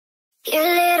Your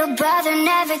little brother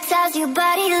never tells you,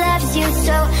 but he loves you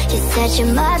so. You said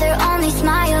your mother only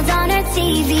smiled on her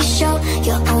TV show.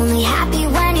 You're only happy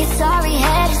when your sorry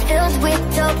head is filled with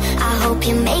dope. I hope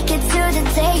you make it to the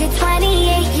day you're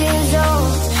 28 years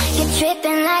old. You're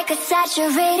tripping like a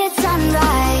saturated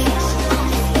sunrise,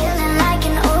 feeling like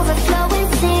an overflowing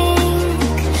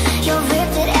sink. You're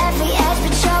ripped at every edge,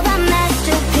 but you're a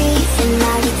masterpiece. And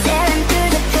now you're tearing through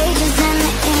the pages and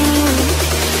the ink.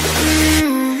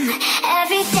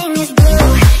 Everything is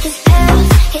blue, his pearls,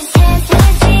 his hands,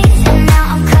 his jeans. And now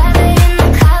I'm covered in the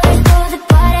colors, pulled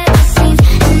apart at the seams.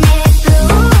 And it's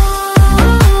blue,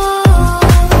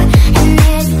 and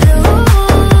it's blue.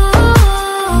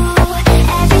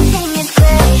 Everything is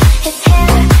gray, his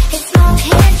hair, his smoke,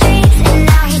 his dreams. And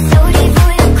now he's so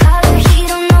devoid of color, he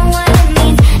don't know what it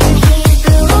means. And he's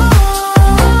blue,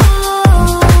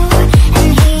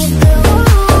 and he's blue.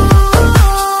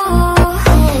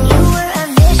 You were a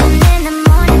vision in the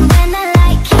morning when the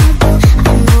light came through.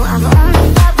 I know I've only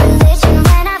felt religion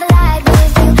when I've lied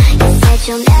with you. You said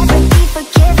you'll never be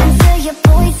forgiven till your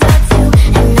boys are too.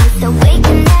 And I'm still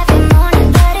waking every morning,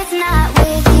 but it's not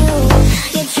with you.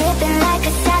 You're dripping like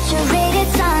a saturated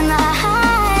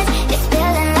sunrise. You're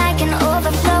spilling like an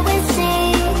overflowing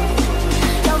sink.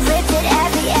 You're ripped at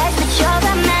every edge, but you're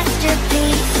a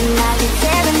masterpiece. And now you're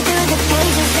tearing through the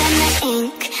pages and the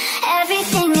ink.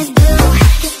 Everything is blue,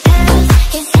 his pearls,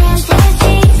 his hands, his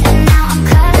jeans. And now I'm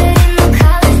covered in the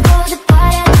colors, pulled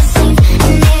apart at the seams.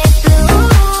 And it's blue,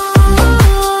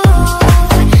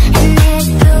 and it's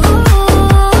blue.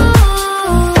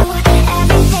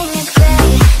 Everything is gray,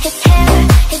 his hair,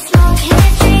 his smoke,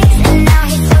 his dreams. And now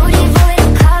he's so devoid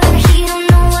of color, he don't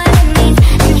know what it means.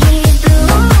 And he's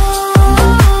blue,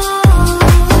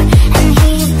 and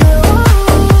he's blue.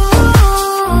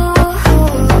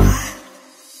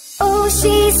 Oh,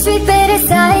 she's sweet but a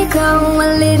psycho, a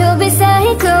little bit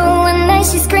psycho. And then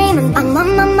she's screaming, I'm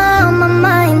on my mind, on my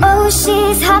mind. Oh,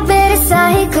 she's hot but a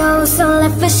psycho, so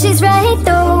left but she's right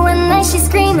though. And then she's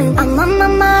screaming, I'm on my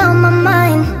mind, on my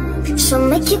mind. She'll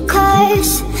make you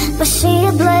curse, but she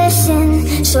a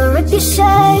blessing. She'll rip your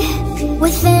shirt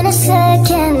within a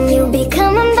second. You'll be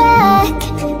coming back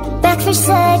for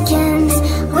seconds.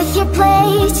 With your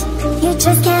plate, you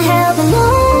just can't help it, no,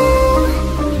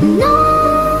 no.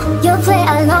 You'll play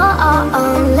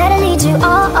along, let her lead you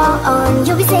on.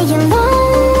 You'll be saying no,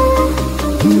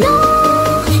 no,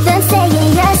 then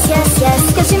saying yes, yes, yes,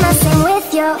 cause you're messing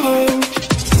with your head.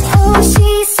 Oh,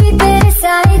 she's sweet but a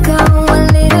psycho, a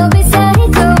little bit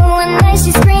psycho. And then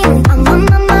she's screaming, I'm on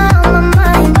my mind, on my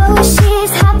mind. Oh,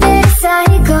 she's hot but a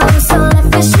psycho, so left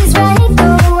but she's right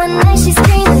though. And then she's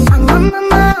screaming, I'm on my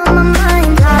mind, on my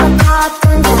mind. Got a pop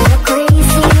gun, got her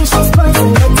crazy, she's poison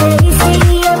but tasty.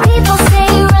 Yeah, people say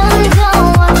run, don't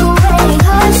walk away.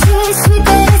 Oh, she's sweet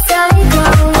but a psycho,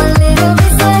 a little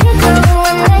bit psycho.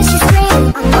 And then she's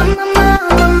screaming, I'm on my mind,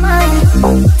 on my mind.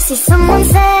 See, someone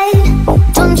said,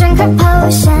 don't drink her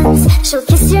potions, she'll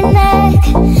kiss your neck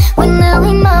with no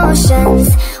emotions.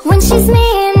 When she's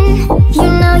mean, you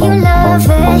know you love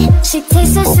it. She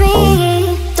tastes so sweet,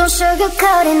 don't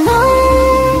sugarcoat it, no,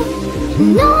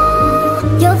 no.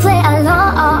 You'll play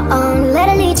along, let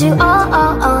her lead you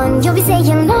on. You'll be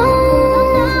saying no,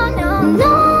 no,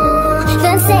 no,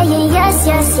 then saying yes,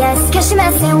 yes, yes, cause she's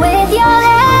messing with your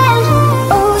head.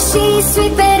 Oh, she's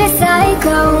sweet but a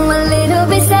psycho, a little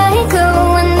bit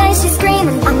psycho. And then she's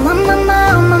screaming, I'm on my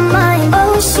mind, on my mind.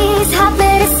 Oh, she's hot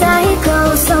but a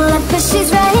psycho, so left but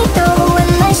she's right though.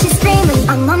 And then she's screaming,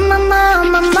 I'm on my mind,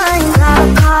 on my mind. Got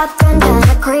a pop gun, got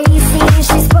her crazy,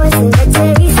 she's poison but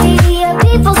tasty. Yeah,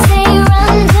 people say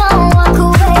run, don't walk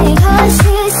away. Cause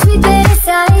she's sweet but a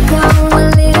psycho, a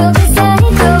little bit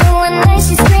psycho. And then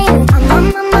she's screaming, I'm on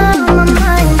my mind, on my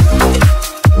mind.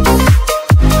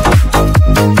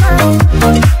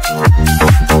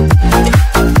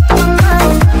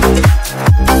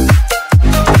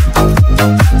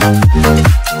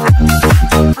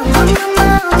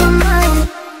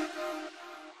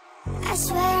 I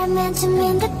swear I meant to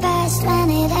mean the best when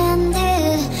it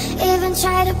ended. Even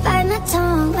tried to bite my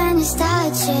tongue when you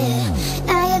started shit.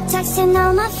 Now you're texting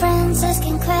all my friends,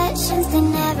 asking questions. They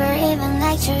never even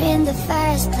liked you in the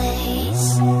first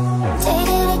place.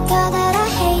 Dated a girl that I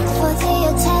hate for the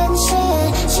attention.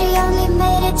 She only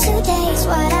made it 2 days,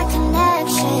 what a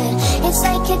connection. It's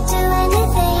like you'd do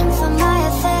anything for my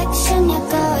affection. You're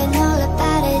going all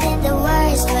about it in the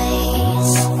worst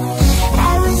ways.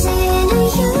 I was into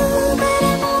you, but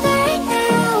I'm over it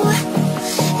now.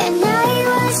 And I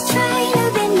was trying to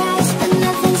be nice, but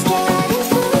nothing's getting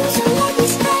through, so let me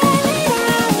spell it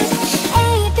out.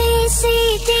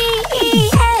 ABCDEFU,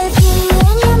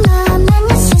 and your mom and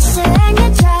your sister and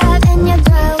your job and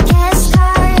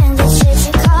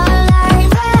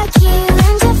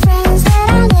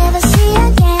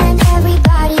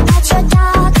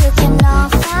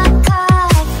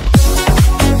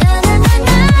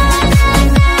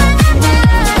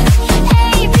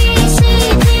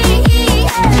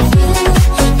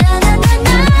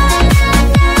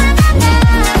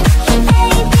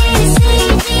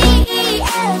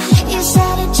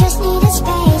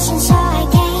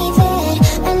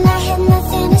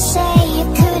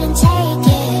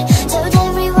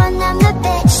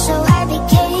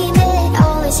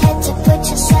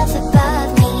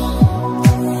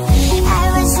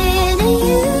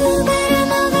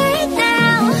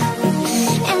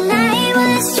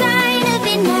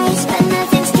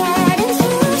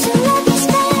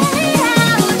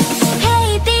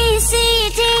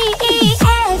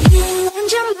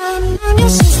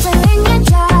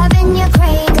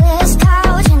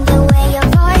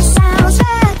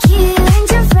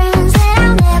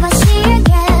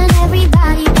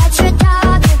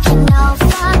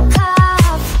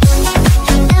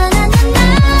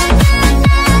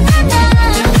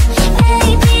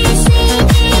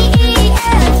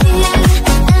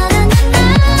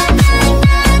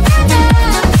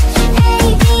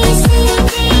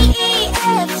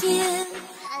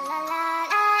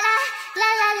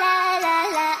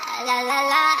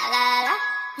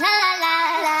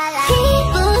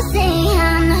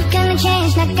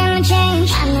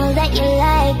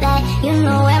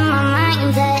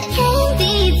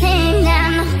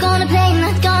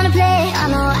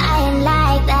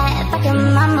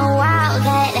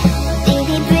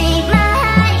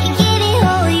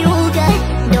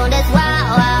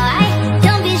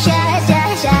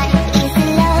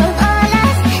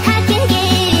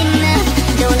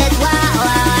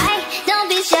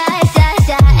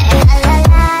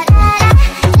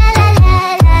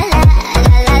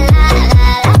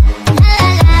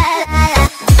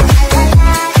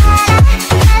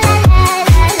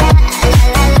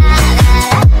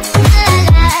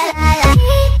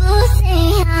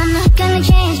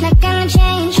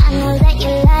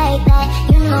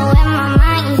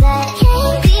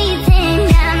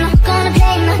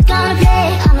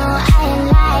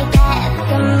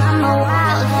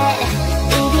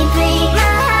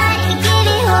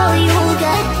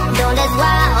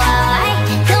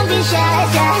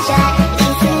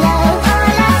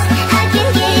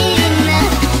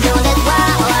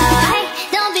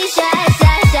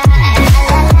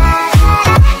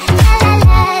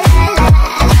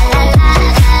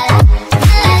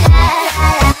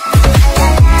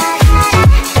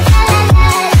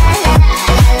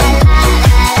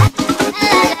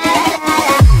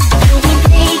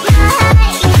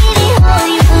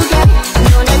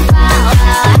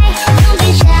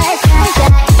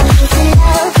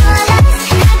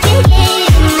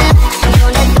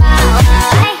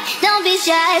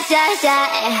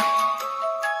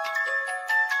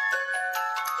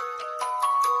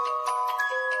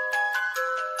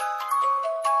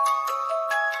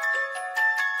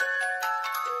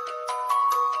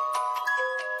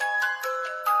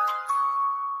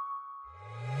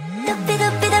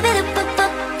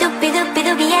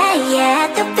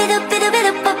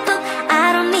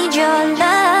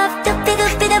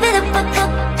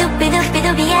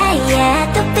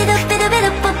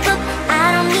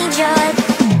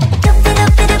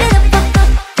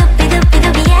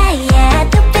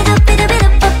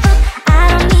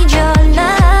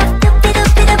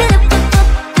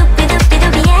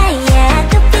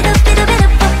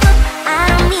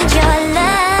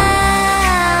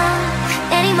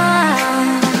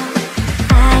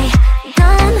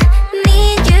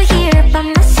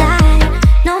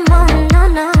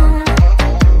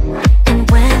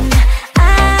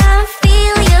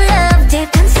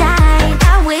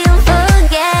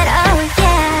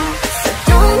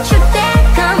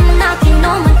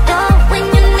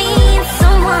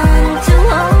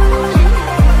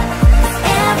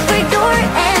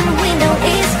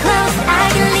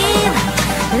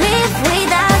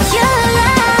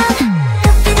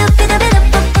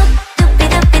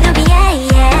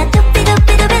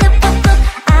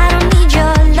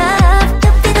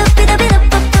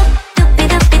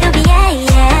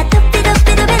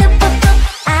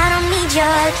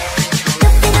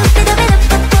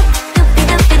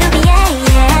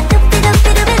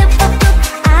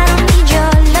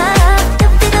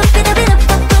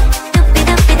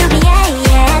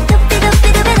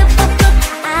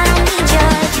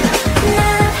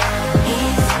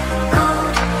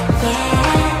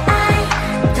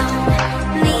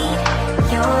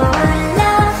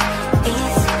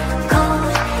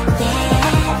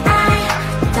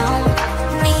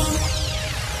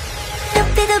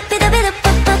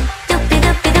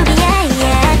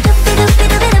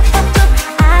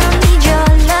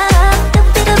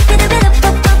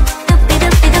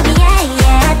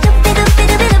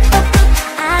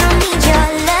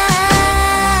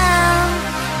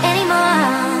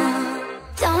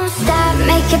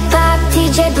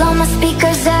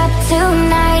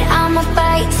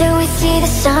see the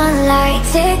sunlight.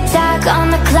 Tick tock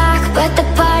on the clock, but the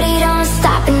party don't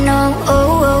stop. And no,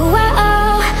 oh, oh, oh,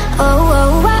 oh, oh,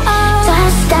 oh, oh.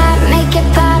 Don't stop, make it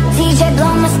pop. DJ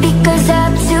blow my speakers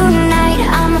up tonight.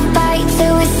 I'ma fight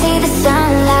till we see the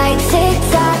sunlight. Tick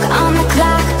tock on the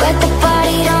clock, but the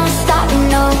party don't stop. And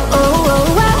no, oh,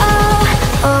 oh, oh,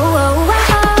 oh, oh, oh, oh.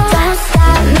 Don't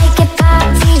stop, make it pop.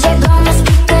 DJ blow my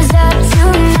speakers up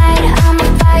tonight. I'ma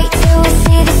fight till we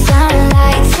see the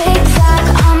sunlight. Tick tock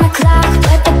on the clock,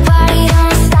 but the party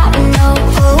don't stop. And no,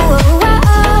 oh, oh,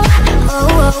 oh, oh,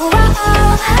 oh, oh,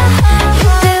 oh. You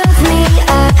build me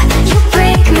up, you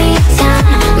break me down.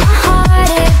 My heart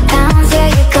it pounds, yeah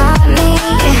you got me.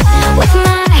 With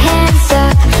my hands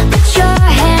up, put your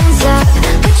hands up,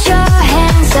 put your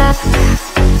hands up.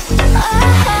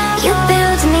 You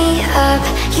build me up,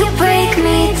 you break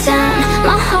me down.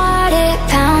 My heart it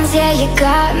pounds, yeah you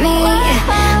got me.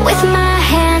 With my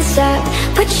hands up,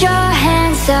 put your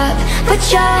hands up, put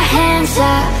your hands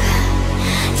up.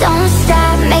 Don't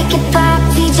stop, make it pop.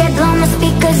 DJ blow my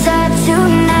speakers up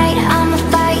tonight. I'ma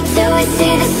fight till we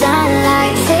see the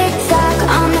sunlight. Tick tock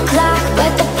on the clock,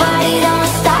 but the party don't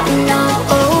stop. No,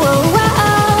 oh, oh, oh,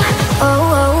 oh, oh,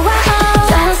 oh, oh.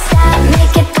 Don't stop,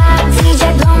 make it pop. DJ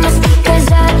blow my speakers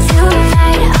up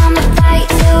tonight. I'ma fight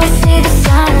till we see the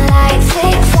sunlight.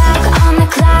 Tick tock on the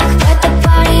clock, but the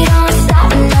party don't stop.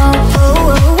 No, oh,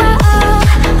 oh, oh,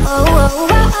 oh, oh,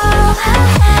 oh, oh.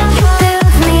 You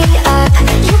build me up,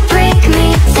 you break me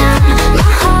down.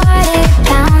 My heart it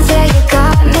pounds, yeah you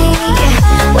got me.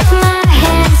 With my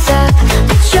hands up,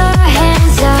 put your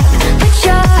hands up, put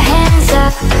your hands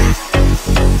up.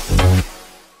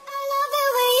 I love it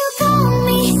when you call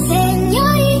me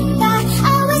Señorita.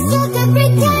 I wish you could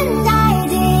pretend I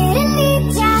didn't need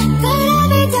ya, but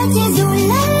every touch is ooh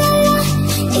la la la.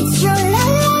 It's your la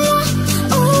la la.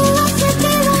 Ooh, I should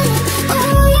be running.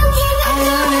 Ooh, you keep me. I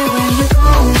love it when you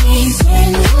call me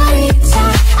Señorita.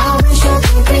 I wish I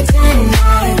could pretend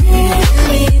I didn't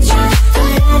need ya,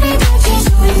 but every touch is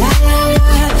ooh la la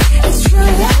la. It's your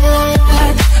la la la.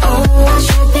 Oh, I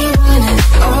should be running.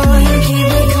 Oh, you keep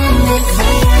me coming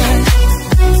for ya.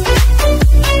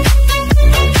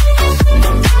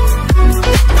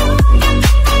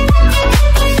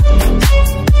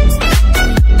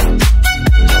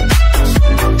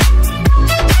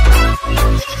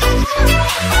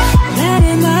 That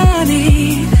in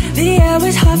Miami, the air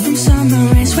was hot from summer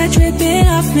rain, sweat dripping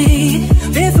off me.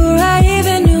 Before I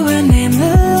even knew her name,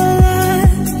 la la la.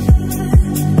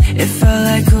 It felt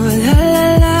like ooh la la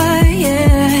la,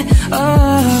 yeah.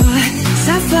 Oh,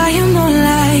 sapphire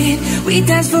moonlight, we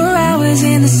danced for hours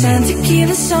in the sun,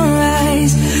 tequila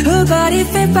sunrise. Her body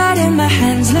fit right in my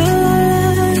hands, la la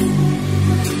la.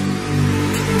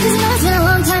 Cause you know it's been a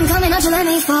long time coming, don't you let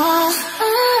me fall.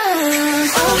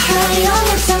 Oh, honey, on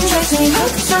your tongue, trust me,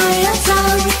 hooked on your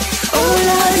tongue. Oh,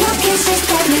 Lord, your kisses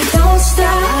got me, don't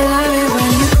stop. I love it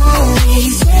when you Call me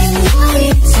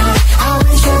Señorita. I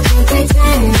wish I could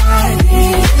pretend I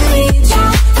didn't need ya,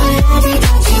 but every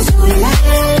touch is ooh la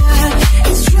la la.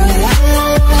 It's true la la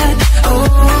la. Oh,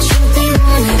 I should be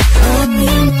running. Oh,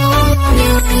 you know I love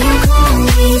it when you call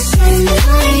me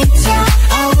Señorita.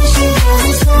 I wish it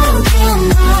wasn't so damn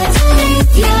hard to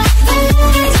leave ya, but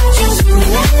every touch is ooh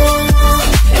la la la.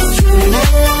 It's true la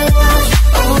la la.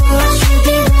 Oh, I should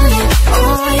be running.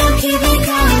 Oh, you keep me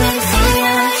coming for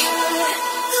ya.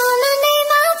 Call my name,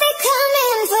 I'll be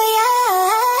coming for ya.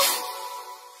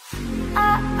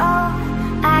 Uh-oh,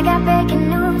 I got breaking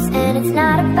news and it's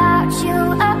not about you.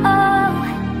 Uh-oh,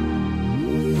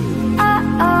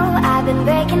 uh-oh, I've been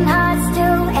breaking hearts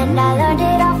too, and I learned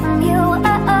it all from you.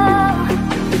 Uh-oh,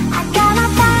 I got my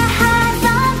fire highs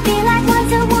on, feel like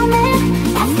Wonder Woman.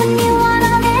 That's when you want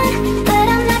all in, but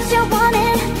I'm not your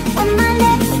woman. When my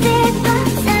lipstick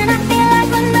pops and I feel like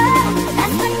my love,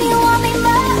 that's when you want me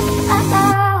more. Uh-oh,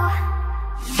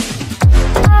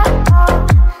 uh-oh,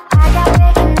 I got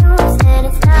breaking news and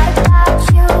it's not about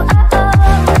you. Uh-oh,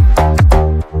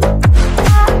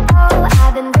 uh-oh,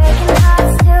 I've been breaking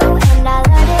hearts too, and I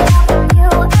learned it all from you.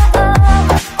 Uh-oh,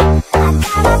 I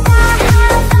got my fire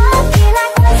highs on, feel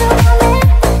like Wonder Woman.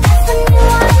 That's when you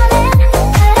want all in,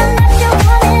 but I'm not your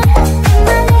woman. When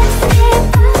my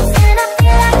lipstick pops and I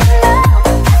feel like my love, that's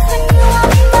when you want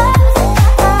me most.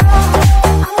 Uh-oh,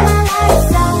 I'm not like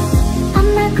so, I'm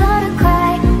not gonna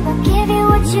cry. Won't give you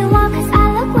what you want, cause I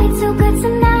look way too good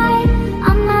tonight.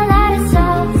 I'm not light of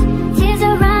salt, tears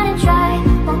are running dry.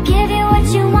 Won't give you what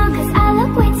you want, cause I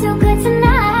look way too good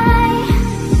tonight.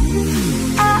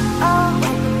 Uh-oh,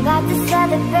 when I'm about to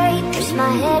celebrate, push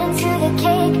my head into the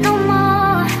cake no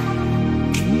more.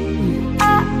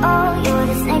 Uh-oh, you're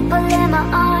the snake pulling my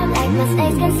arm, like my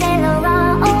snakes can Saint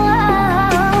Laurent. Oh,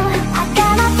 I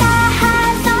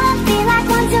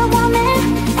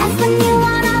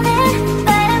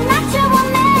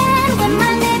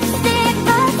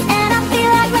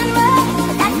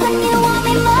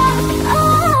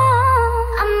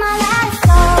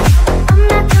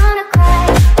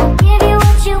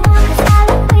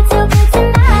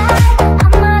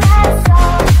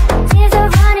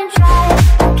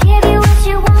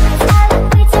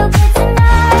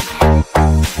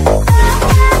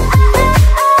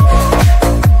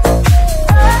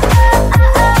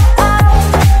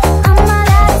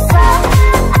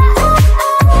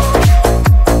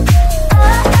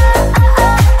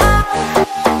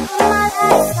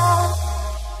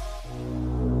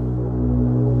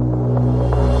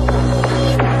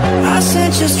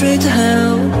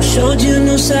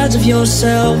sides of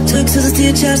yourself. Took scissors to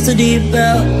your chest to deep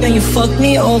belt, then you fucked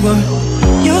me over.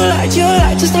 You lied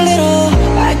just a little.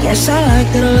 I guess I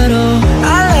liked it a little.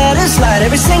 I let it slide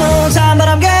every single time, but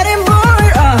I'm getting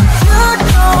bored. You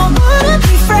don't wanna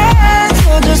be friends,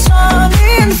 you're just horny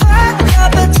and fucked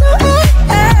up at 2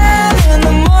 AM in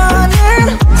the morning.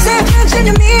 Say attention,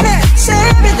 you mean it. Say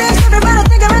everything's different, but I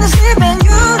think I'd rather sleep. And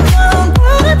you don't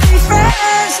wanna be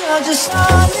friends, you're just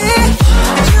horny.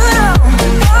 You don't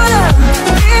wanna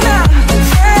be my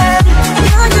friend,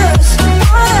 you just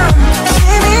wanna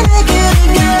see me naked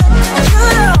again. You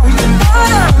don't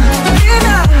wanna be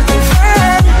my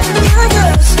friend, you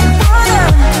just wanna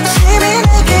see me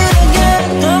naked again.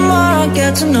 The more I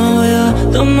get to know you,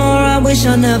 the more I wish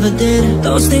I never did.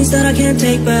 Those things that I can't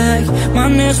take back, my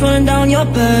nails running down your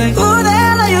back. Who the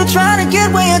hell are you trying to get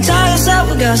when you tell yourself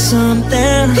we got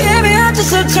something? Give me up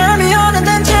just to turn me on and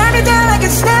then turn me down like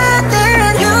it's nothing.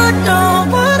 You don't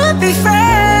wanna be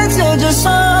friends, you're just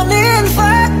horny and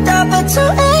fucked up at 2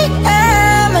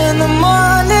 AM in the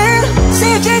morning. Say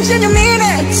you changed and you mean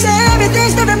it. Say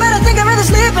everything's different, but I think I'd rather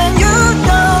sleep. And you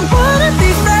don't wanna be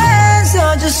friends,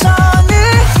 you're just horny.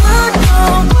 You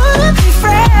don't wanna be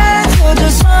friends, you're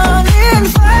just horny and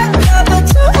fucked up at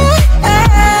 2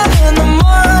 AM in the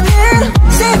morning.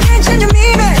 Say you changed and you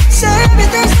mean it. Say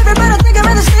everything's different, but I think I'd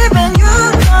rather sleep. And you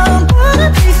don't wanna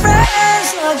be friends,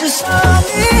 you're just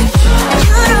horny.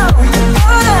 You don't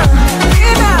wanna be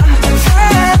my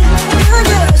friend, you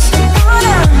just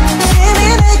wanna see me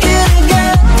naked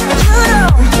again. You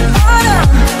don't wanna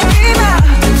be my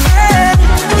friend,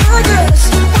 you just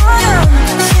wanna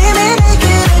see me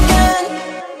naked again.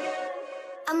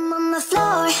 I'm on the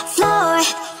floor,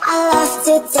 I love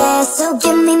to dance, so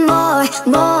give me more,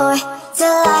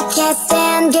 till I can't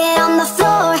stand. Get on the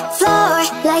floor,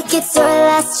 like it's your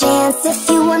last chance. If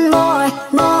you want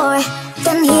more,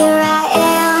 then here I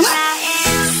am.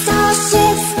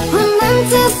 Starships, we're meant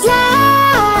to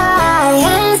fly.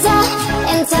 Hands up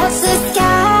and touch the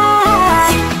sky.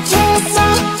 Can't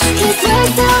stop, 'cause we're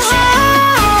so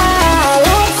high.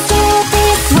 Let's do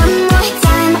this one more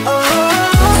time. Oh,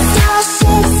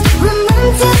 starships, we're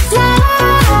meant to fly.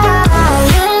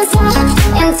 Hands up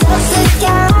and touch the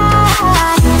sky.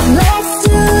 Let's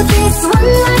do this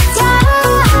one more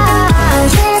time.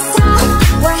 Can't stop,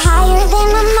 we're higher than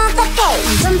a motherfucker.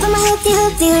 Jump on my hoop,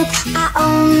 I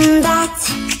own that.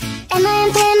 And I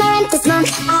ain't paying my rent this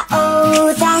month, I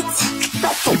owe that.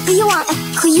 But who you want,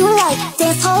 who you like,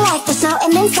 this whole life, there's no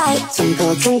end in sight.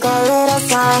 Twinkle, twinkle, little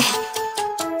star.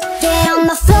 Get on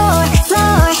the floor,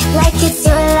 like it's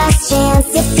your last chance.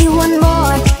 If you want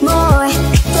more,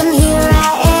 then here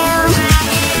I am.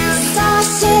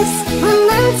 Starships, we're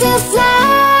meant to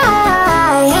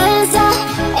fly. Hands up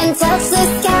and touch the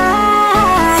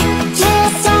sky.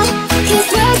 Can't stop, 'cause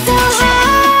we're so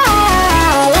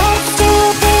high. Let's do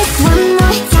this one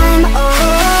more time. Oh,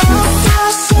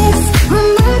 starships, we're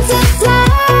meant to fly.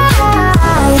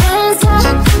 Hands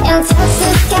up and touch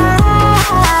the sky.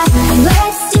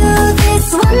 Let's do this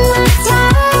one more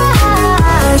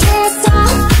time. Can't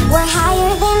stop, we're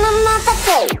higher than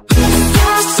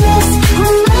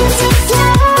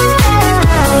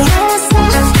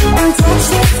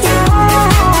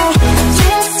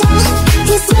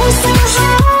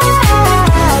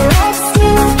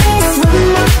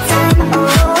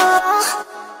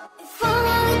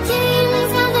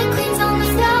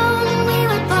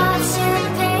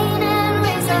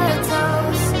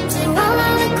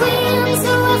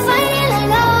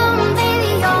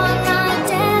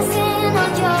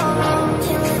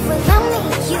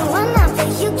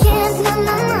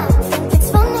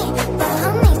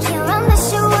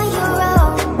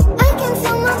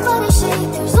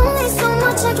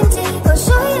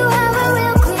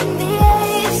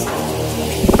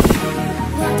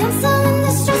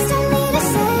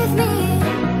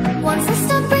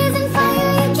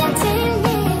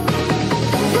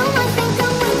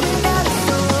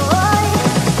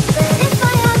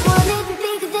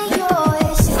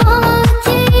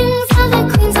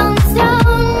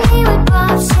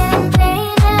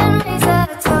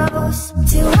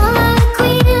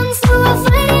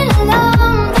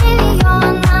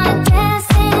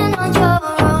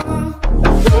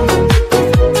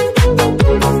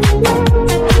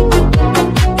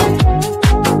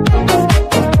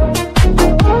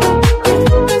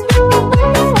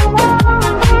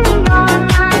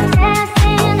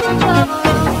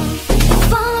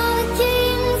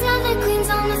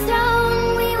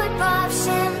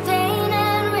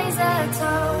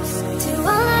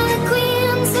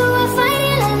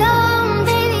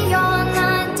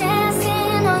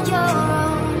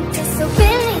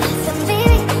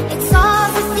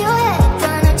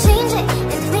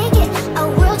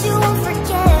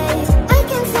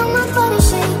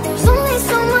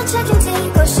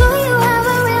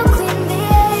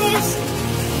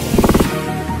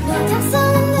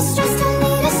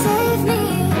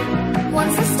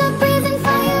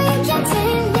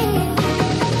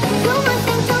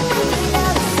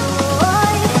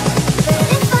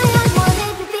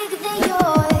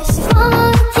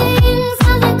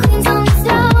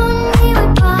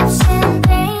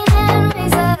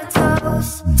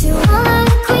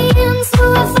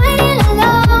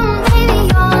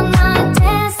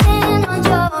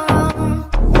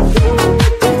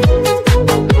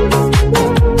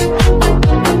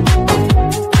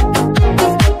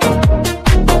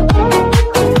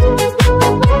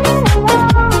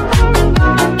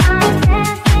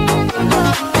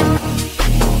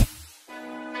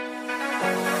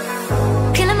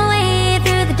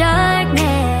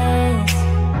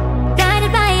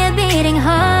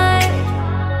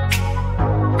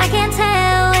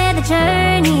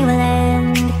journey will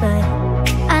end, but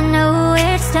I know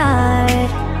where to start.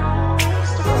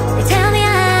 They tell me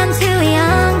I'm too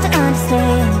young to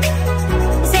understand.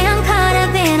 They say I'm caught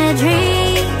up in a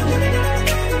dream.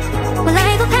 Well,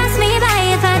 life will pass me by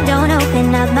if I don't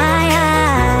open up my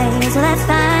eyes. Well, that's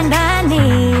fine by me.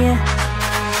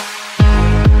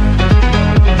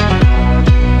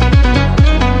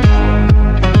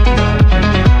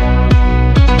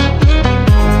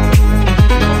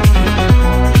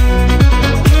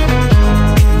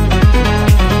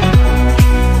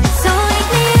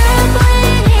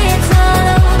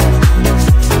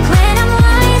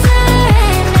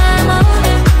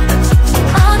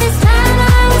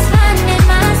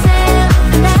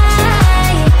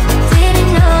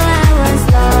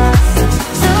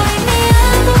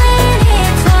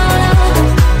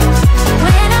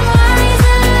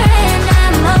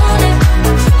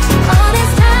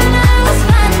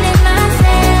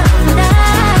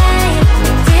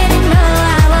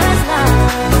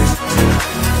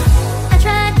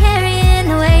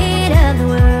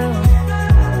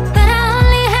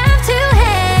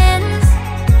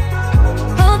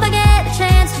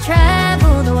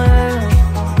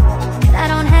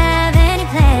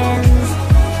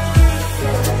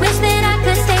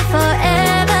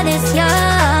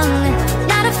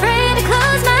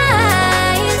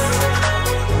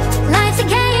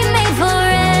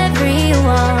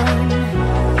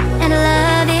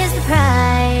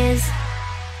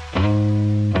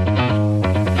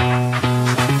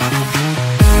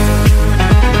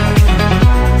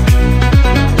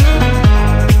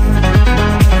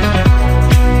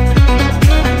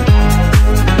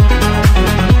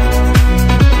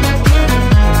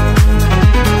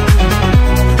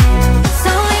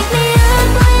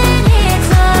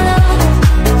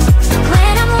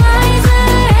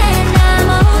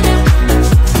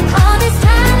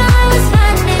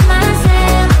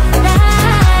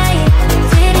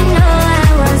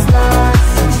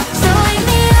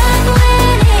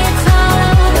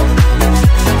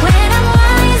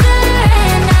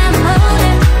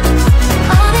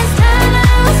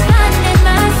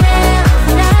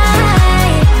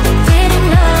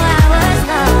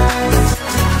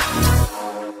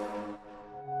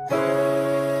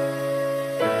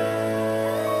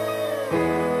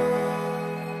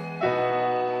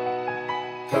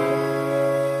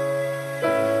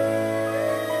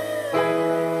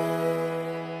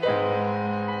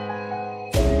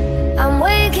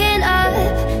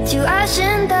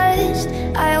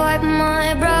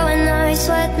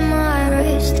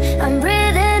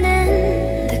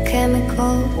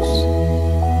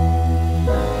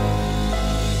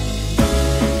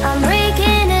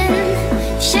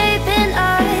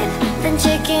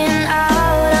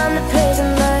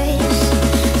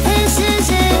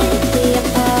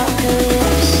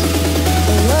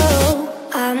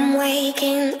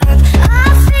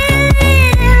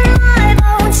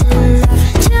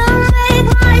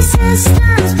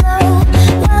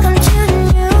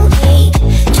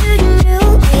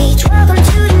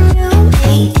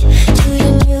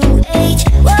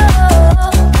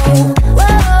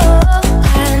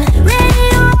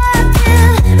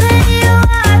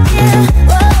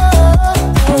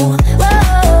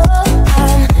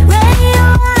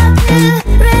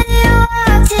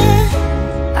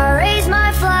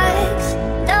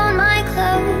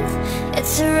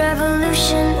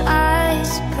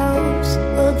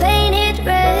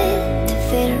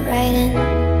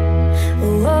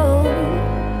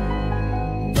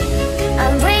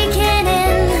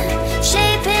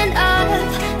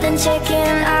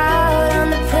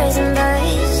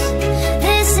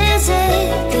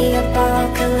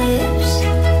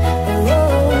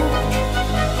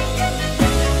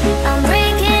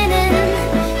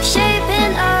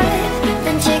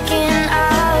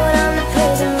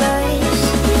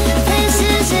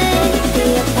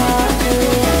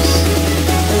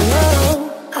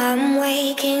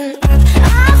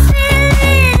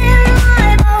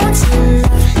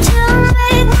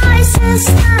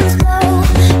 Systems blow.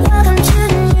 Welcome to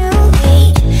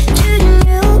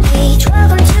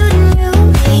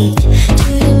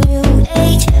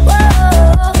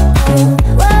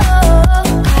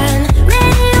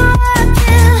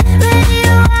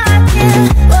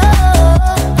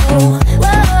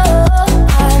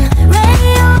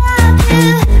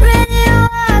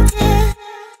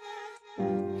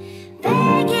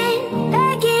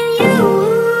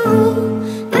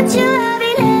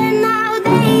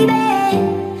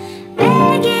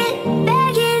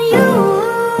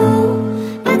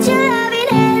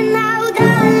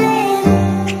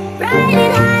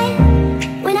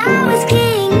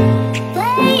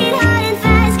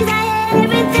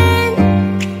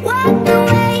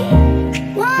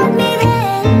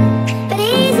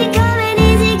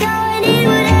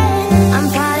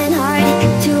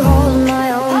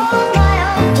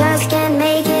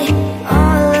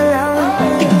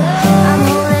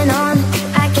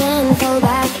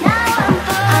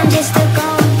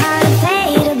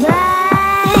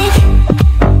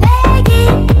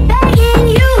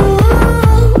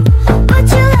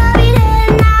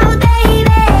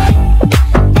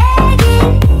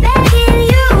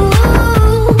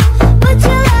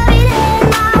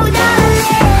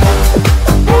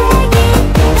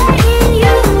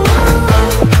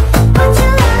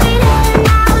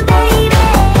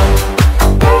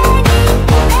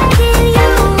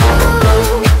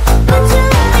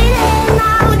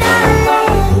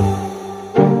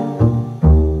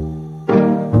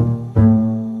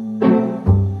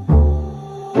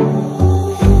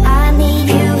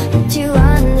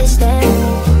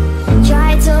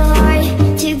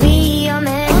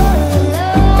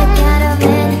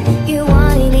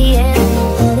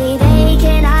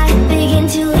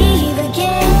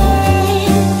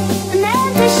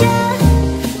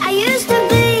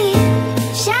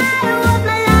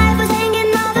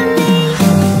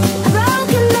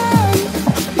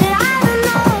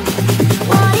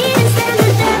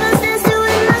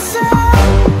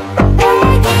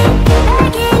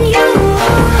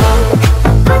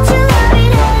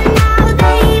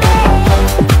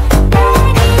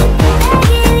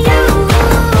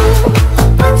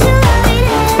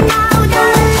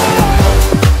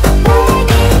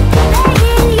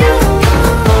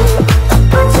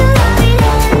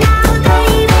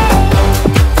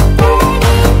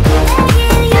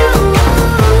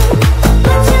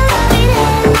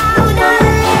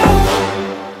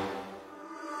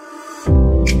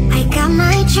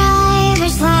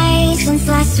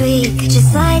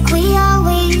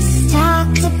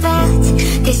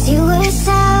 'cause you were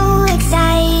so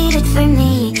excited for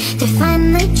me to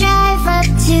finally drive up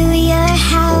to your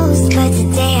house. But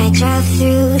today I drove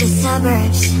through the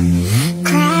suburbs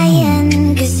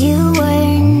crying 'cause you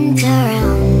weren't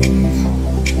around.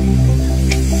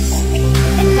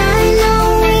 And I know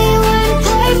we weren't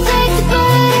perfect,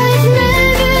 but I've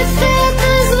never felt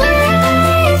this way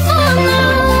for no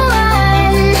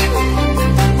one.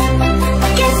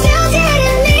 Guess you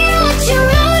didn't mean what you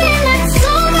wrote in that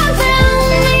song about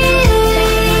me.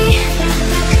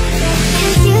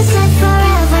 'Cause you said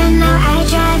forever, now I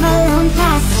drive alone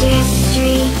past your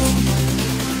street.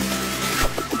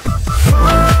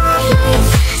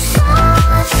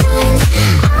 Sometimes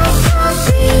I still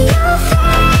see your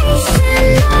face in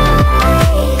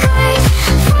night cars,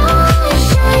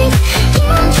 flashlights,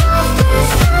 can't drive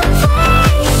past the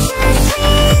places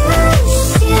we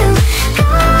used to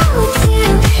go to,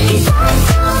 'cause I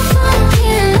so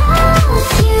fucking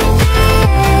love you,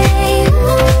 babe.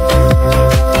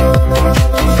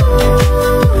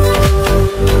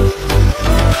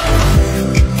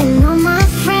 And all my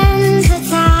friends are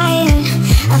tired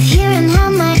of hearing how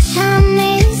much I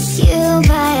miss you,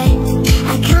 but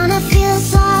I kinda feel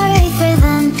sorry for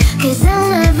them, 'cause they'll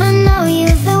never know you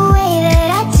the way that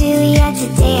I do. Yeah,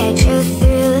 today I drove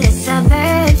through the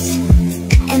suburbs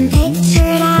and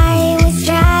pictured I was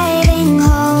driving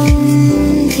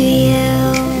home to you.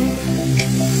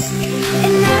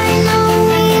 And I know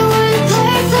we weren't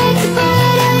perfect,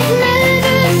 but I've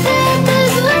never felt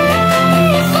this way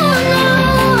for no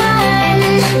one.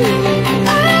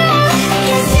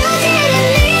 Guess you didn't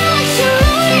mean what you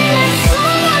wrote in that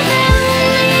song about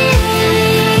me.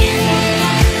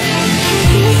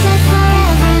 'Cause you said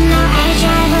forever, now I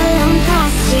drive alone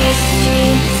past your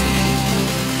street.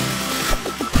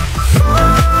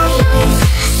 Flashlights,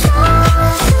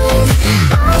 sometimes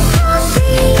I still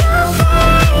see your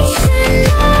face in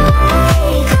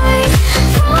night cars,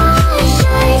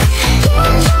 flashlights,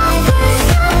 can't drive past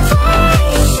the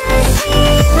places we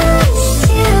used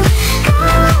to go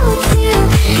to,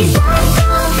 'cause I so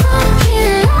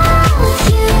fucking love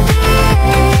you, babe.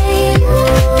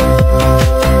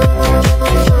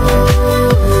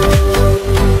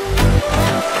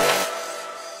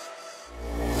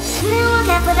 Didn't want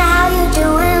that for the how you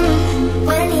doing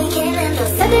when he came in.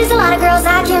 Said there's a lot of girls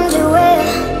I can do it,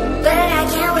 but I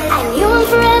can't wait. I knew him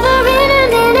forever in a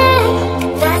minute.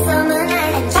 That summer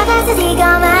night, and how fast as he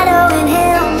got mad in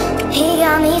him, he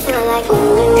got me feeling like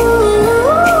ooh.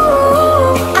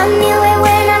 I knew it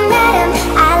when I met him.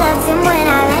 I loved him when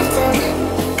I left him.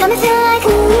 Got me feeling like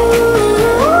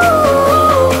ooh.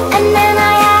 And then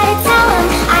I had to tell him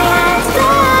I had to go.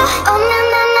 Oh na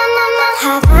na na na na.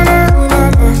 Havana, ooh na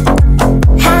na.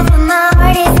 Half of my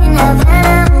heart is in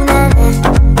Havana, ooh na na.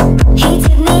 He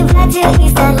took me back to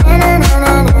East Atlanta, na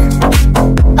na na.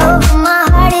 Oh, my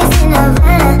heart is in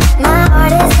Havana, my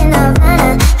heart is in Havana,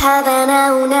 Havana,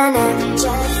 ooh na na.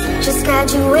 Just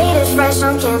graduated fresh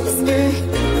on campus,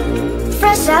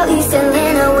 fresh out East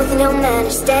Atlanta with no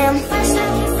manners, damn.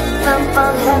 Bump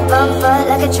on her bumper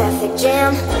like a traffic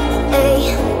jam. Ay,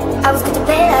 I was good to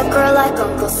pay that girl like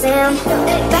Uncle Sam.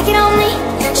 Back it on me,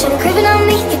 should've craving on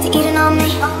me, get to eating on me.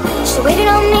 Should've waited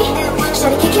on me,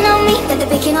 should've kicking on me, got the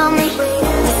bacon on me.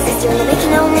 This is doing the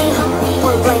making on me.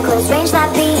 Point blank close range that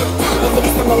beat. If it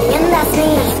gets a million, that's me.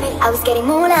 I was getting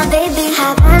more now, baby.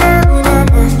 Havana, ooh na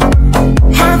na.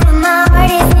 Half of my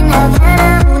heart is in Havana,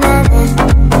 ooh na na.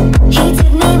 He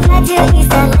took me back to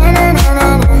East Atlanta, na na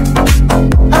na.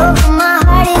 Oh, my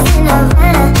heart is in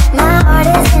Havana, my heart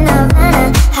is in Havana,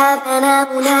 Havana,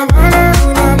 ooh na na,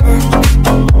 ooh na na.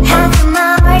 Half of my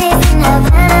heart is in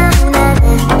Havana, ooh na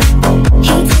na.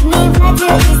 He took me back to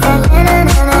East Atlanta,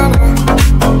 na na na.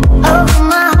 Oh,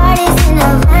 my heart is in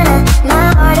Havana, my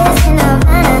heart is in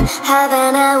Havana,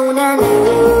 Havana, ooh na na.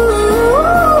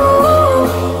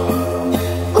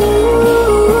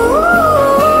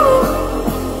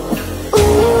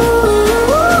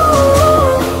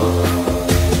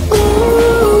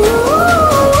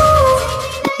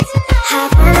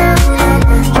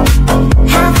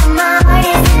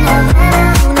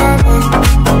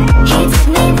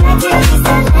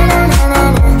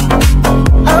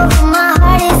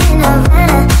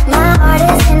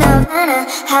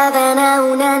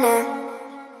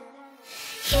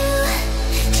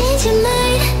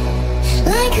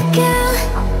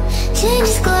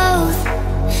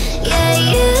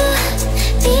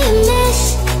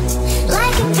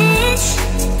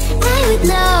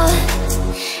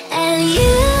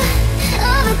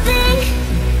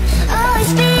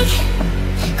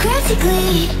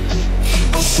 Practically,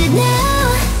 I should know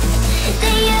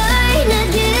that you're not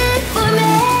good for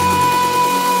me,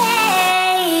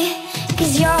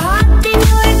 'cause you're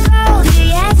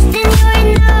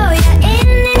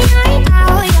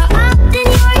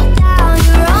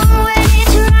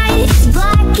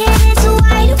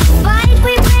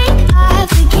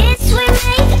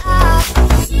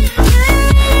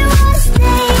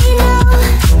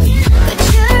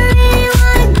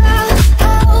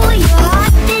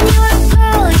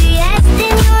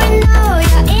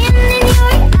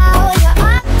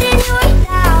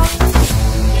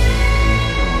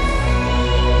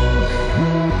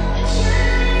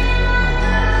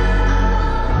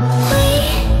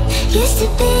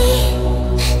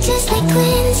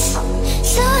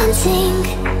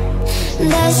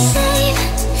The same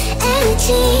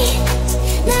energy,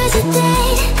 there's a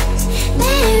dead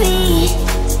battery.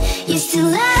 Used to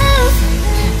love,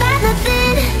 but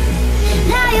nothing.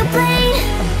 Now your brain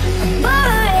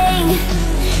boring.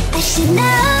 I should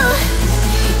know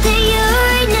that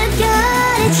you're not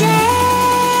gonna change.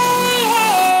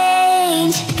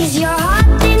 'Cause you're hot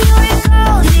and you're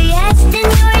cold, you're yes and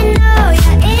you're no,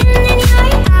 you're in and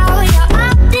you're out, you're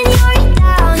up and you're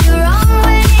down, you're wrong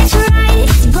when it's right,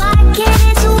 it's black and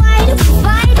it's white. If we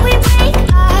fight, we break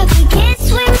up, we kiss,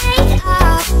 we make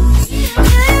up. You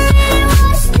really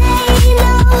wanna stay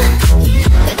low,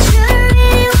 but you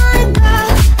really wanna go.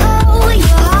 Oh,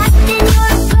 you're hot and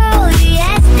you're cold, you're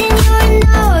yes and you're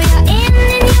no, you're in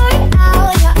and you're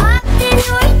out, you're up and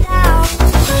you're down.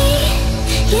 We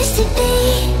used to be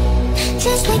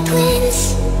just like twins,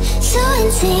 so in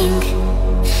sync.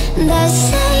 The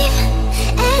same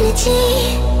energy,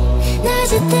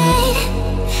 there's a dead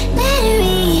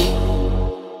battery.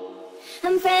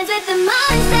 I'm friends with the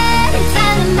monster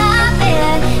inside of my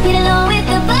bed, get along with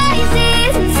the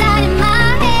voices inside of my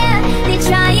head. They're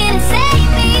trying to save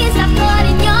me, stop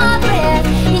holding your breath.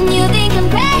 And you think I'm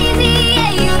crazy,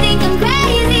 yeah, you think I'm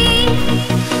crazy.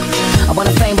 I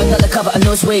wanna fame with another cover of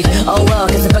Newsweek. Oh well,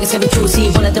 cause the buckets can be choosy.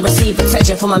 Wanted to receive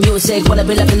attention for my music. Wanna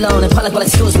be left alone and public will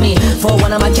excuse me. For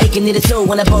one of my cake and needed two.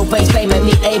 When I both face fame and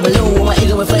me a balloon. When my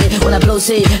ego inflated, when I blue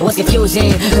see, it was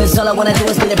confusing. Cause all I wanna do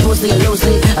is be the Bruce Lee and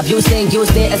loosely. Abusing,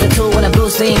 used it as a tool when I blue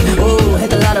steam. Ooh, hit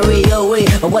the lottery, oh wait.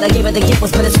 But what I gave it the gift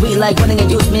was bittersweet. Like winning and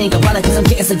use me. Got cause I'm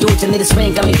getting seduced and need a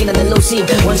swing. Got me getting the loose sheep.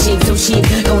 One sheep, two sheep.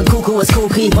 Going cuckoo is cool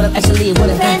key. But I'm actually what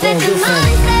I'm friends with the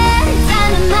monster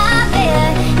inside of my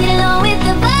bed, get along with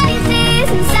the voices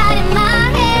inside of my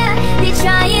head. They're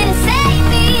trying to save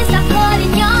me, stop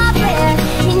holding your breath.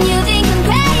 And you think I'm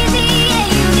crazy, yeah,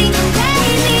 you think I'm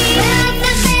crazy. Well,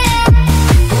 that's it.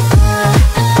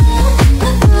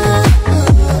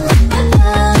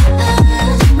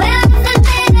 Well, that's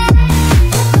it.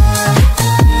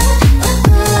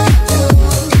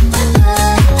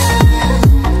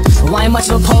 Well, I ain't much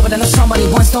of a poet, but I know somebody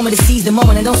once told me to seize the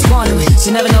moment and don't squander it.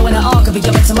 You never know when it all could be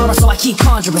given tomorrow, so I keep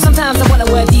conjuring. Sometimes I wonder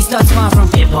where these thoughts come from.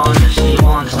 It ponders, you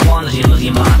wanders, wanders, you lose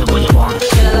your mind of what you want.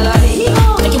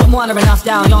 Thinking I'm wandering off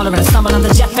down yonder and stumble on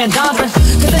the Jeff Van Dondren.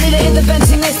 Cause I need an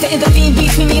interventionist to intervene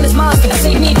between me and his monster. To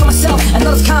save me from myself and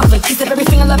those conflicts. He said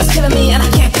everything I love is killing me and I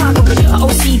can't conquer it. My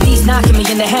OCD's knocking me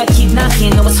in the head, keep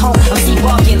knocking. No, it's home, I'm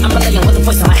sleepwalking. I'm relaying what the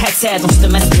voice in my head said. Don't shoot the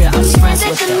messenger, I'm just friends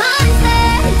with the it.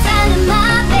 monster inside of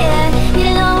my bed, get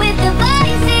along with the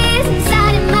voices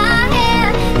inside of my head.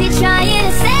 They're trying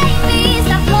to save me,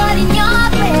 stop holding your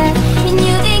breath. And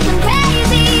you think I'm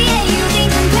crazy, yeah, you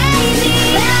think I'm crazy.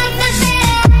 Well, that's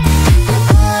it.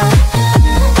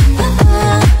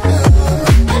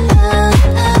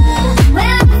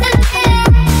 Well, that's it.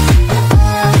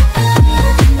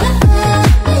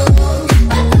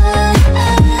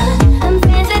 I'm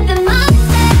friends with the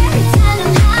monster inside of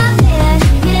my bed,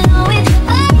 get along with the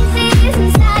voices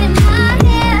inside of my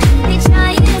head. They're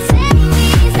trying to save me,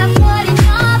 stop holding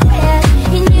your breath.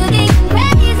 And you think I'm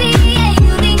crazy, yeah,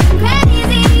 you think I'm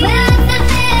crazy. Well,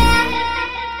 that's it.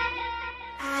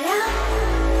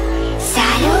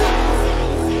 사랑,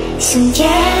 숨겨온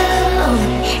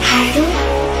하루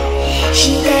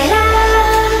시들어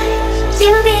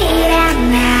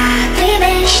유비란 나를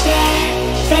벤시대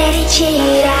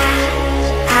페리치라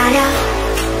알아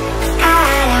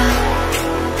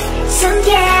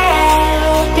숨겨온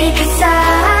because of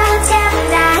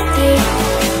temptation.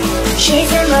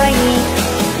 She's a morning,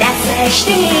 that's her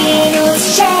steam, who's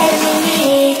sharing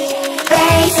me.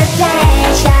 Raise a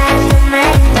pleasure, no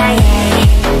matter my age,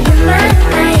 no matter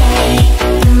my age,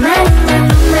 no matter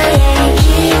my age.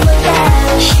 Keep it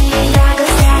down, she's like a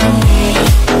Saturday.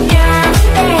 You're the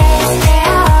best, they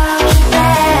all keep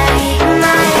it.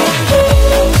 My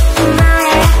heat, my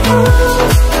ooh,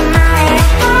 my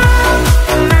oh,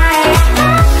 my oh,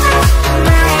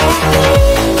 my heat,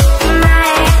 my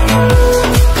ooh,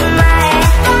 my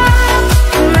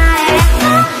oh, my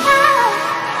oh.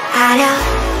 알아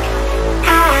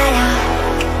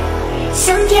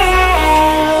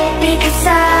숨겨온 because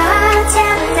of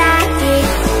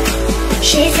temptation.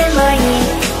 She's a morning,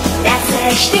 that's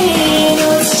her steam,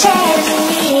 who's sharing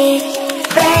me.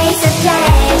 Raise a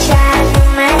pleasure, no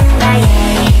matter my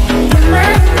age, no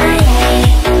matter my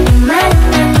age, no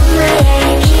matter my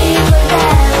age. Keep it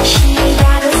down, she's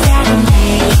like a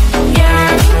Saturday.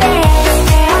 You're the best,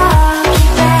 they all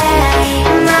keep it.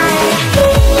 My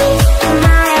heat,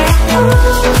 my ooh,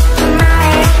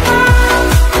 my oh, my oh,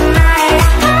 my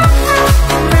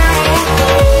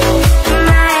heat,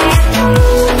 my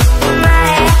ooh, my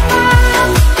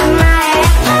oh, my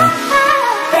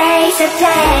oh.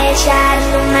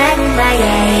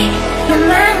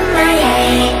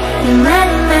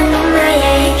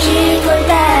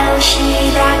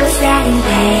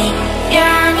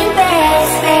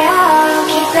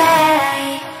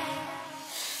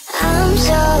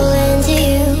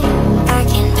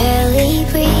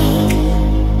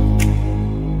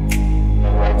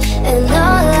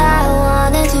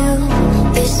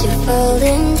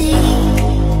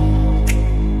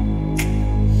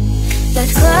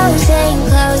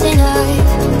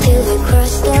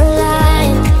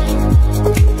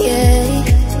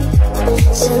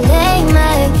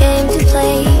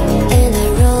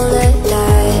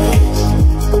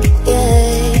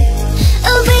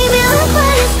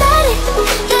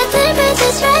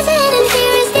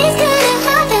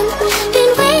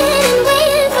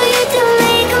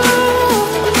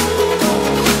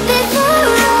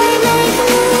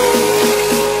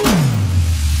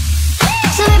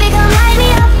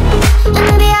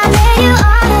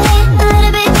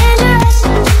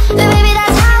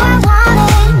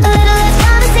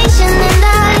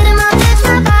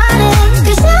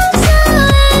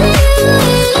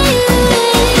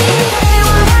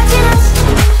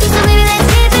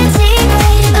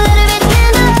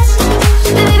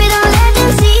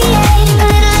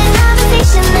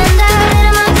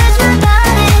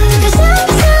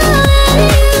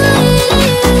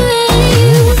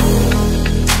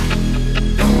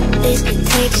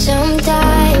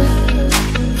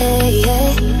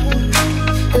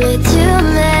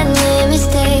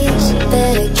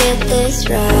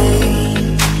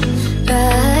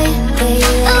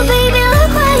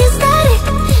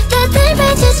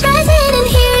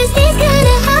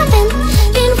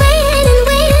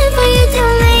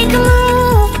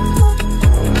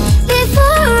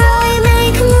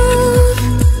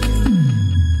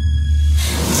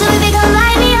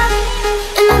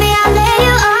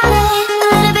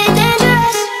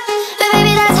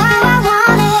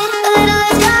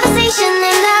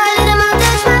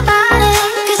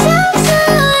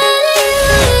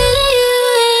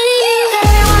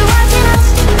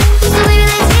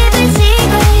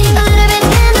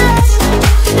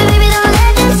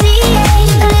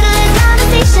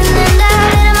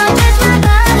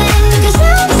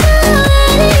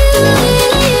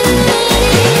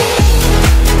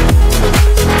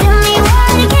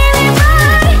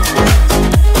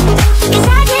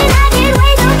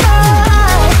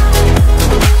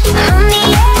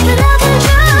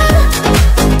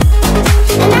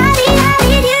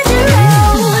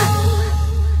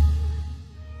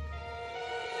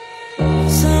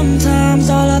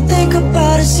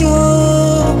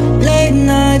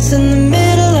 nights in the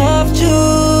middle of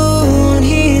June.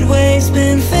 Heat waves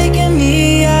been faking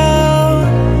me out.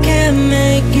 Can't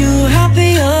make you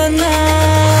happier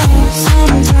now.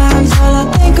 Sometimes all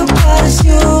I think about is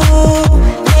you.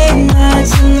 Late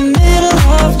nights in the middle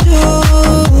of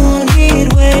June.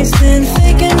 Heat waves been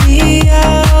faking me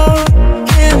out.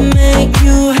 Can't make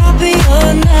you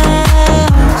happier now.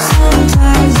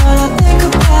 Sometimes all I think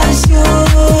about is you.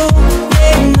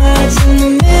 Late nights in the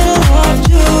middle of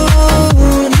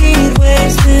June. Heat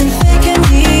waves been faking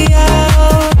me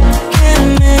out.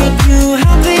 Can't make you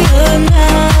happier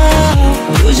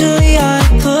now. Usually I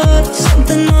put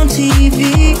something on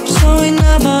TV, so we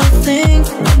never think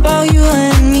about you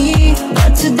and me.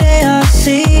 But today I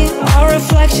see our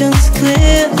reflections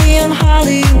clearly in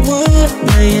Hollywood,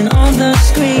 laying on the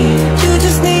screen. You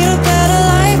just need a better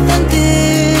life than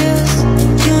this.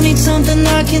 You need something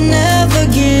I can never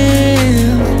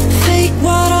give. Fake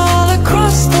water all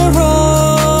across the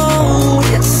road.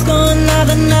 It's gone now,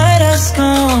 the night has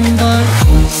come. But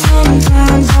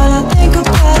sometimes all I think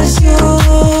about is you.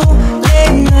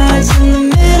 Late nights in the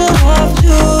middle of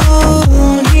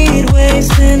June. Heat waves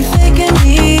been faking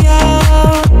me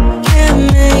out. Can't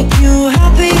make you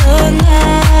happier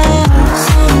now.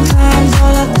 Sometimes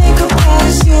all I think about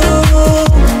is you.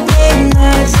 Late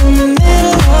nights in the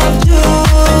middle of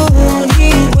June.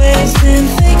 Heat waves been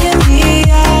faking me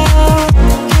out.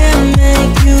 Can't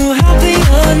make you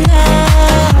happier now.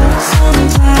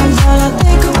 Sometimes all I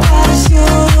think about is you.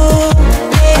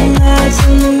 Late nights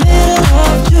in the middle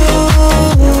of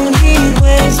June. Heat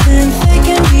waves been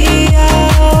faking me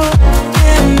out.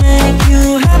 Can't make you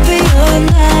happier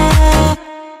now.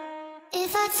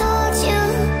 If I told you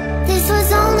this was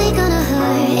only gonna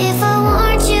hurt, if I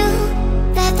warned you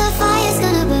that the fire's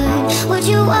gonna burn, would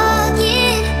you walk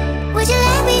in? Would you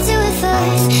let me do it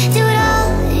first? Do it all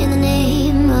in the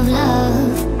name of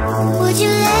love. Would you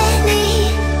let me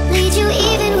lead you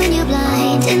even when you're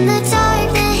blind? In the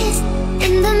darkness,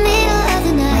 in the middle of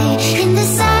the night, in the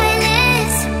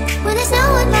silence, when there's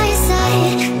no one by your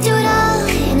side. Do it all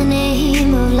in the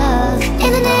name of love.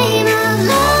 In the name of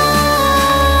love.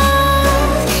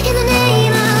 In the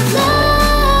name of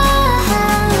love.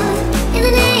 In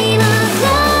the name of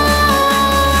love.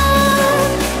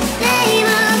 Name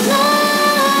of love.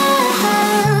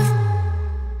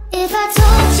 If I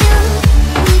told you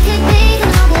we could bathe in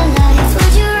all the lights,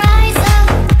 would you rise up?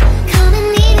 Come and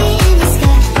meet me in the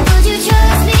sky. Would you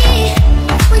trust me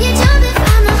when you're jumping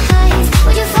from the heights?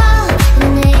 Would you fall in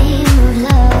the name of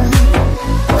love?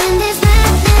 When there's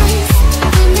madness,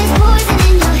 when there's poison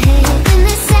in your head, when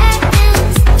the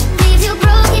sadness leaves you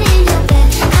broken in your bed,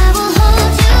 I will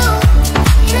hold you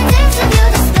in the depths of your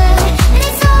despair. And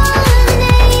it's all in the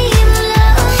name of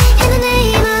love. In the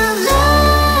name of love.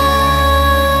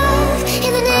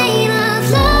 In the name of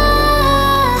love.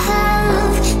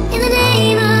 In the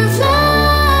name of love.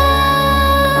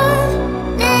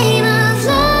 Name of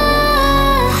love.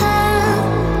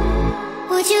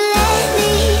 Would you let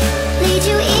me lead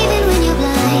you even when you're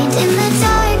blind? In the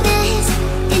darkness,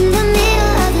 in the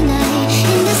middle of the night,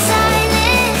 in the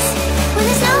silence, when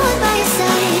there's no one by your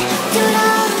side. Do it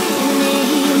all in the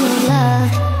name of love.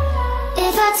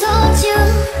 If I told you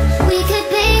we could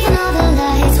bathe in all the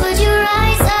lights, would you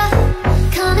rise up?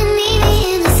 Come and meet me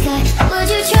in the sky. Would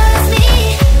you trust me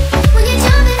when you're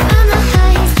jumping from the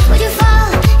heights? Would you fall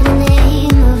in the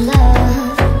name of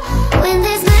love? When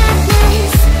there's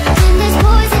madness, when there's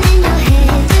poison in your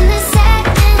head, when the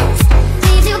sadness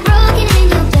leaves you broken in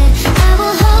your bed, I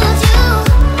will hold you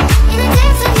in the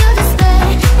depths of your despair.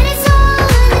 And it's all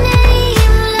in the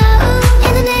name of love.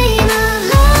 In the name of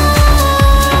love.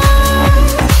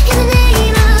 In the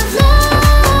name of love.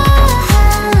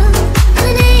 In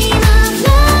the name of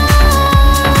love.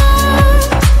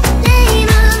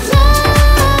 Name of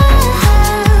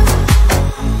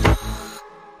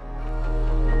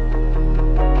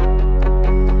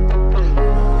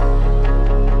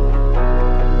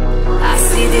I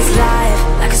see this life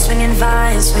like a swinging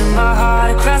vine. Swing my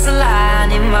heart across the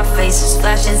line. In my face is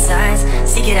flashing signs.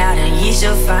 Seek it out and ye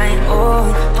shall find.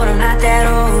 Old, but I'm not that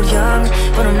old. Young,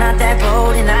 but I'm not that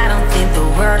bold. And I don't think the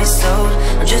world is sold.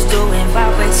 I'm just doing what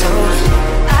we're told.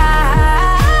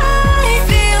 I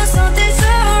feel something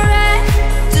so right,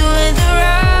 doing the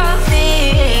wrong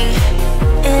thing.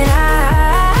 And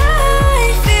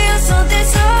I feel something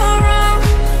so wrong,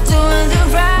 doing the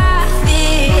right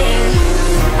thing.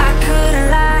 I couldn't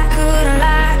lie, couldn't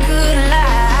lie, couldn't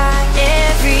lie.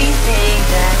 Everything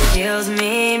that kills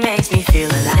me makes me feel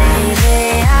alive.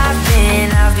 Lately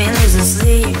I've been losing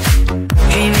sleep,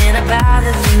 dreaming about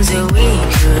the things that we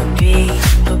could be.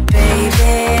 But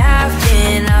baby, I've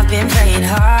been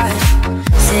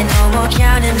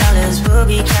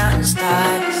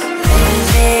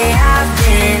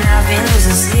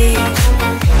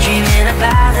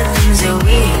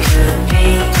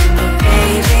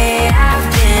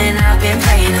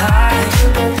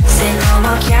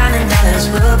counting dollars,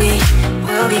 we'll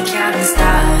be counting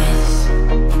stars.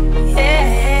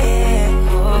 Yeah,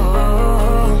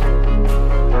 oh.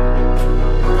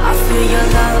 I feel your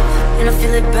love and I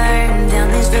feel it burn down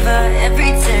this river.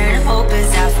 Every turn, hope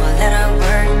is out for let her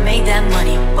burn. Make that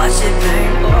money, watch it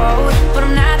burn. Oh, but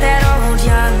I'm not that old,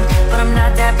 young, but I'm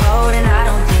not that bold, and I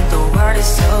don't think the word is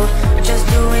sold. We're just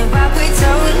doing what we're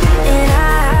told, and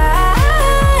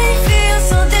I feel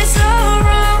something so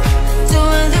wrong,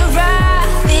 doing the right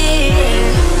thing.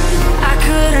 I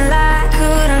couldn't lie,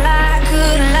 couldn't lie,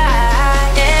 couldn't lie.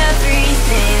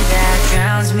 Everything that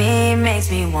drowns me makes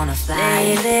me wanna fly.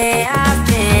 Lately I've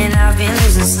been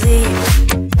losing sleep,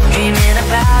 dreaming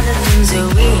about the things that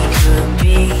we could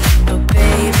be. But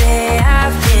baby,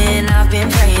 I've been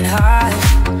praying hard.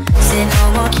 Said no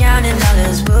more counting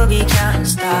dollars, we'll be counting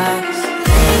stars.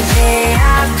 Lately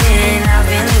I've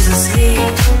been losing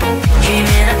sleep,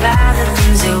 dreaming about the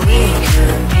things that we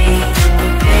could be.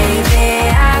 But baby,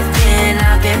 I've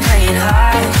been praying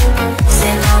hard.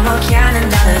 Said no more counting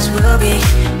dollars, we'll be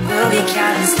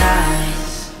counting stars.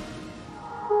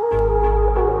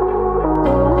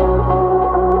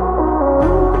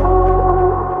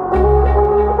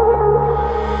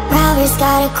 Robert's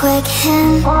got a quick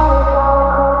hand.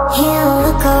 He'll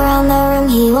look around the room,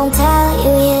 he won't tell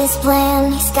you his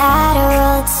plan. He's got a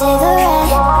rolled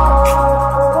cigarette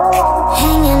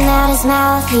hanging out his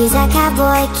mouth, he's that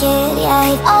cowboy kid.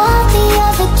 Yeah, all the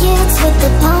other kids with the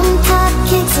pumped up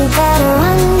kicks who better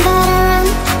run,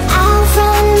 out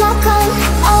from the gun.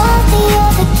 All the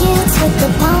other kids with the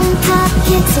pumped up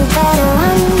kicks who better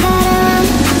run,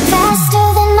 faster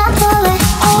than my bullet.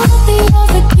 All the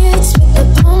other kids with the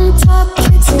pumped up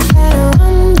kicks who better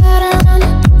run,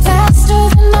 faster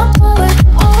than my bullet.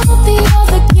 All the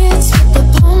other kids with the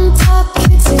pumped up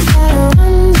kicks who better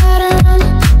run,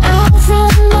 out from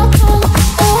my gun.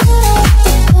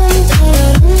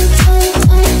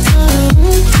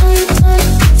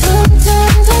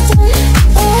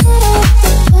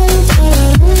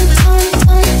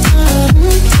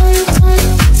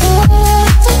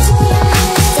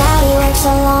 Daddy works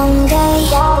a long day.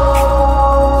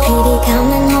 He be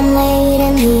coming home late,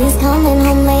 and he's coming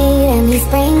home late, and he's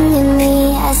bringing me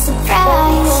a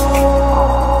surprise.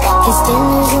 His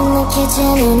dinner's in the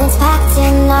kitchen and it's packed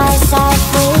in ice. I've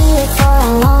waited for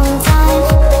a long time,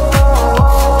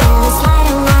 and it's light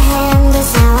in my hand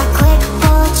is now a quick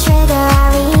pull trigger. I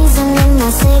reason in my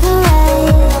cigarette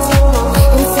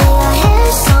and say your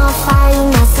hair's on fire, you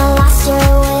must have lost your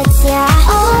wits.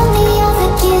 Yeah, all the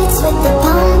other kids with the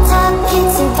pumped up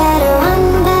kids who better run,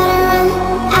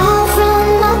 out from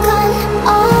the gun.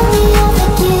 All the other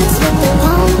kids with the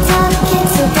pumped up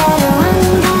kids who better run,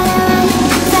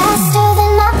 faster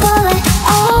than my bullet.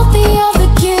 All the other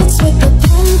kids with the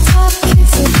pumped up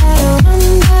kids who better run,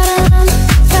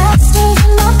 faster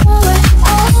than my bullet.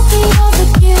 All the other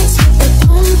kids with the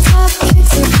pumped up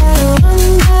kids who better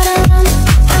run,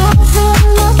 out from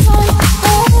the gun.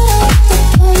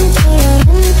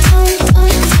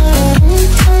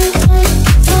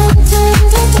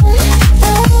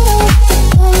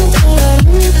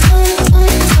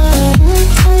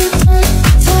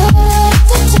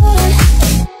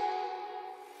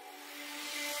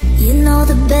 You know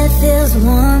the bed feels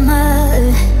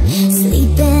warmer,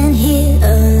 sleeping here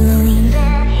alone.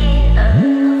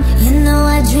 You know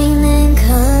I dream in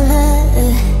color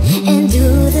and do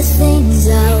the things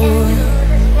I want.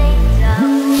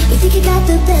 You think you got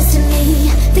the best of me,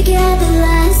 think you had the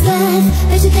last laugh,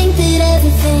 but you think that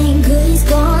everything good is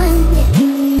gone.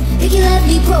 Think you left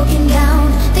me broken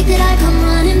down, think that I come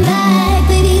running back.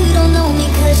 Baby, you don't know me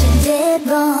 'cause you're dead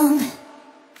wrong.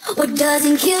 What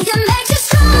doesn't kill you makes you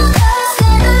stronger.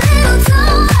 Stand a little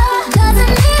taller.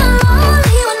 Doesn't mean I'm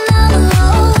lonely when I'm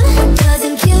alone. What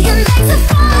doesn't kill you makes a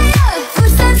fire.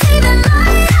 Footsteps even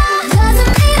lighter.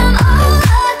 Doesn't mean I'm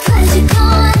over 'cause you're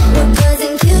gone. What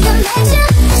doesn't kill you makes you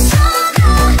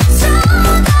stronger,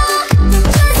 stronger.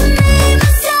 Just me,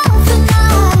 myself, and I.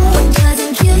 What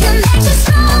doesn't kill you makes you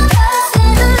stronger.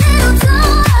 Stand a little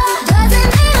taller. Doesn't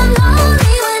mean I'm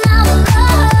lonely when I'm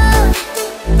alone.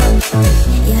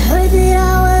 You heard that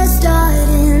I was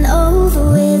starting over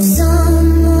with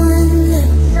someone,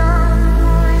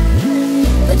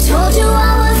 but told you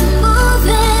I wasn't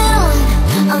moving on.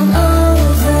 I'm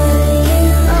over you.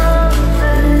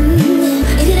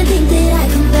 You didn't think that I'd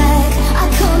come back. I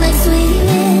come like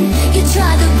swimming. You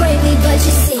tried to break me, but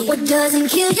you see, what doesn't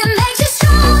kill you